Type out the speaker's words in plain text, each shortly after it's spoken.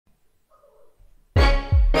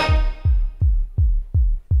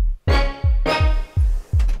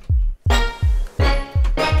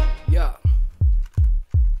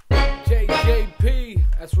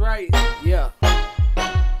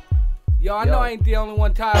I ain't the only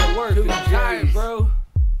one tired of work. Too tired, bro.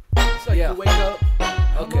 It's like you wake up,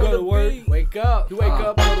 go to work, wake up. You wake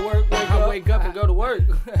up, go to work, wake up and go to work.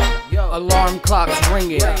 Yo. Alarm clocks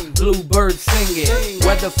ringing, bluebirds singing.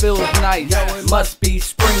 Weather feels nice, must be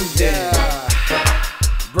spring then.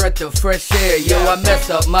 Breath of fresh air, yo, I mess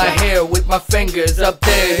up my hair with my fingers up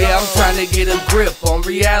there. Yeah, I'm trying to get a grip on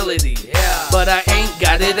reality, but I ain't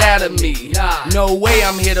got it out of me. No way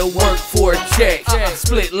I'm here to work for a check.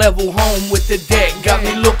 Split level home with the deck, got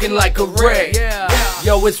me looking like a wreck.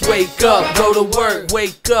 Yo, it's wake up, go to work,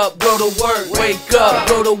 wake up, go to work, wake up,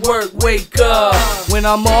 go to work, wake up. When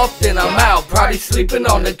I'm off, then I'm out, probably sleeping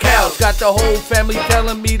on the couch. Got the whole family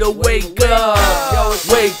telling me to wake up. Yo, it's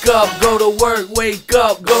wake up, go to work, wake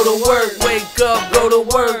up, go to work, wake up, go to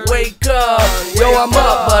work, wake up. Yo, I'm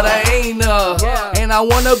up, but I ain't up. And I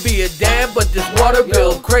wanna be a dad, but this water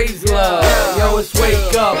bill crazy love. Yo, it's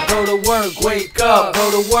wake up, go to work, wake up, go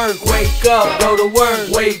to work, wake up, go to work,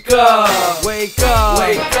 wake up, wake up,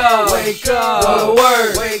 wake up, wake up, go to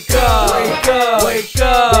work, wake up, wake up, wake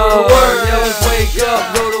up, go to work. Yo, it's wake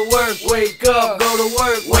up, go to work, wake up, go to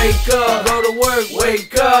work, wake up, go to work,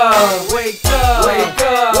 wake up, wake up, wake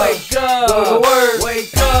up, wake up, go to work,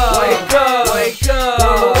 wake up, wake up, wake up,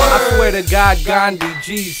 go to work. I swear to God, Gandhi,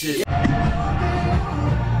 Jesus.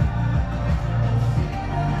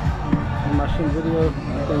 Video, I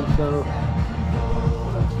think so.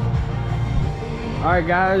 Alright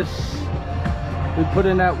guys, we put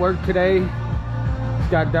in that work today. It's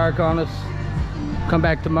got dark on us. Come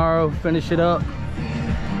back tomorrow, finish it up.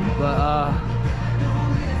 But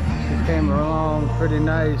it came along pretty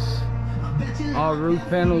nice. All roof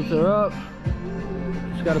panels are up.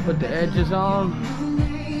 Just gotta put the edges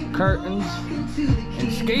on, curtains,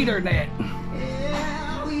 and skater net.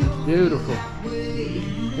 Beautiful.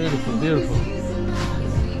 Beautiful, beautiful.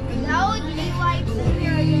 That would be like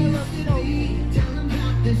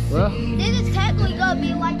Well, this is technically gonna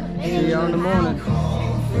be like a see you in the morning.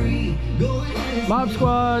 Mob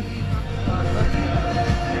squad.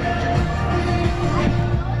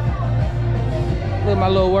 Look at my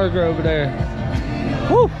little worker over there.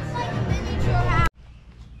 Woo!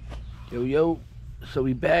 Yo, so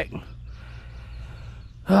we back.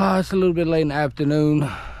 It's a little bit late in the afternoon.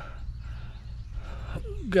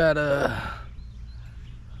 Gotta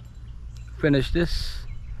finish this.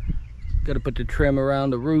 Gotta put the trim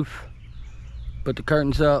around the roof, put the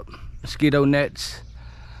curtains up, mosquito nets.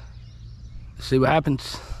 See what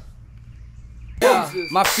happens.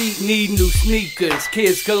 My feet need new sneakers,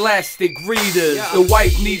 kids scholastic readers. The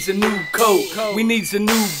wife needs a new coat, we needs a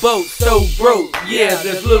new boat. So broke, yeah,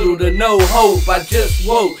 there's little to no hope. I just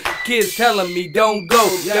woke, kids telling me don't go.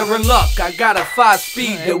 They're in luck, I got a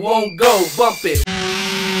 5-speed that won't go. Bump it.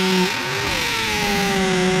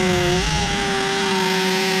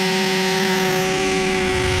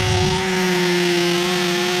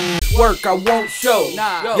 Work I won't show.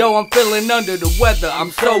 Yo, I'm feeling under the weather, I'm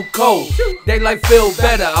so cold. Daylight feel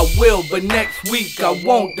better, I will, but next week I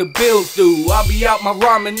won't, the bills do. I'll be out my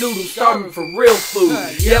ramen noodles, starving for real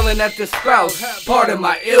food. Yelling at the spouse, part of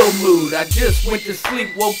my ill mood. I just went to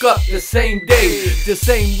sleep, woke up the same day, the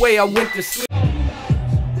same way I went to sleep.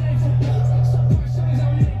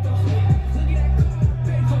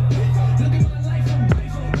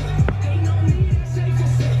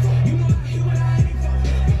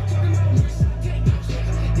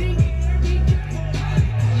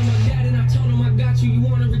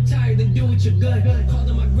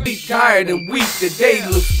 Tired and weak, the day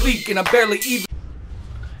looks bleak and I barely even.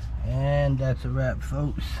 And that's a wrap,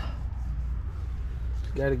 folks.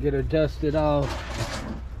 Gotta get her dusted off,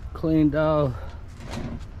 cleaned off.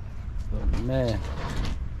 But man,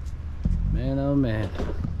 oh man,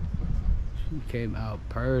 she came out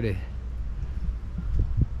pretty.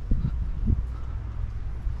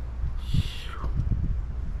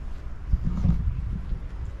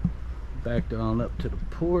 Backed her on up to the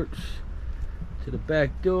porch, to the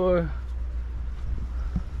back door.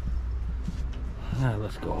 Now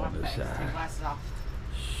let's go on this side. Glasses off.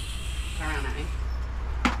 Turn around at me.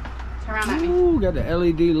 Turn around at me. Ooh, got the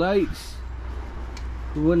LED lights.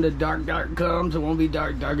 When the dark comes, it won't be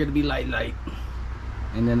dark, it'll be light.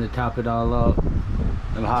 And then to top it all up,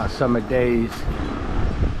 them hot summer days.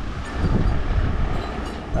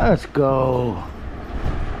 Let's go.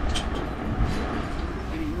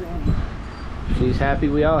 She's happy,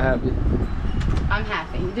 we all happy. I'm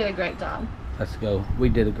happy. You did a great job. Let's go. We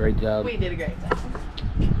did a great job. We did a great job.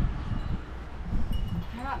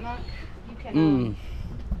 How about Monk? You can.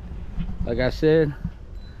 Like I said,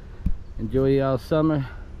 enjoy y'all summer.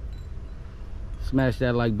 Smash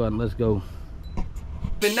that like button. Let's go.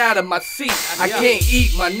 been out of my seat. I can't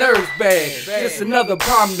eat, my nerves bad. Just another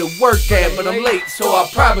problem to work at, but I'm late, so I'll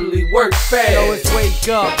probably work fast. Yo, it's wake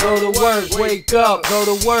up, go to work, wake up, go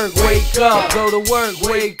to work, wake up, go to work,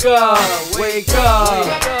 wake up, wake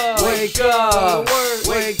up, wake up,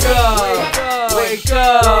 wake up, wake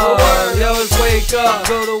up. Yo, it's wake up,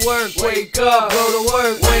 go to work, wake up, go to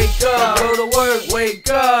work, wake up, go to work, wake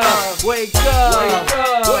up, wake up, wake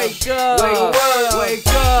up, wake up, wake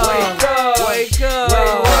up, wake up, wake up,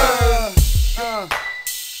 wake up.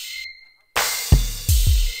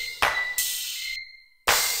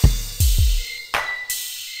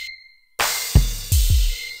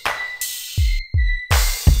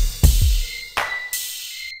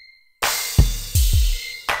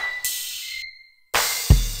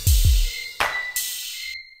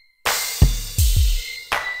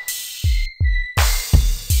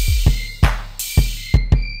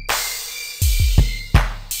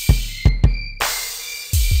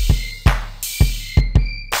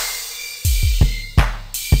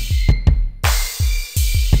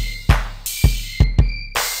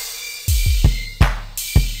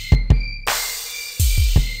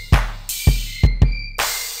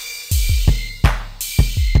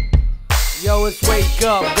 Yo, it's wake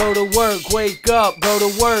up, go to work, wake up, go to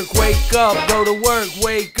work, wake up, go to work,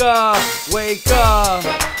 wake up, wake up,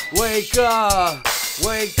 wake up,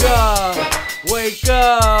 wake up, wake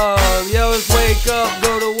up. Yo, it's wake up,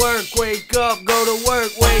 go to work, wake up, go to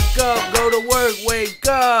work, wake up, go to work, wake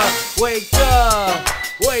up, wake up,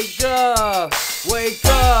 wake up, wake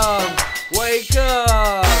up, wake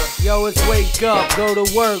up. Yo, it's wake up, go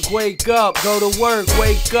to work, wake up, go to work,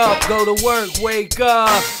 wake up, go to work, wake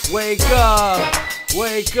up, wake up,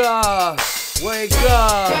 wake up, wake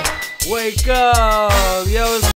up, wake up. Yo, it's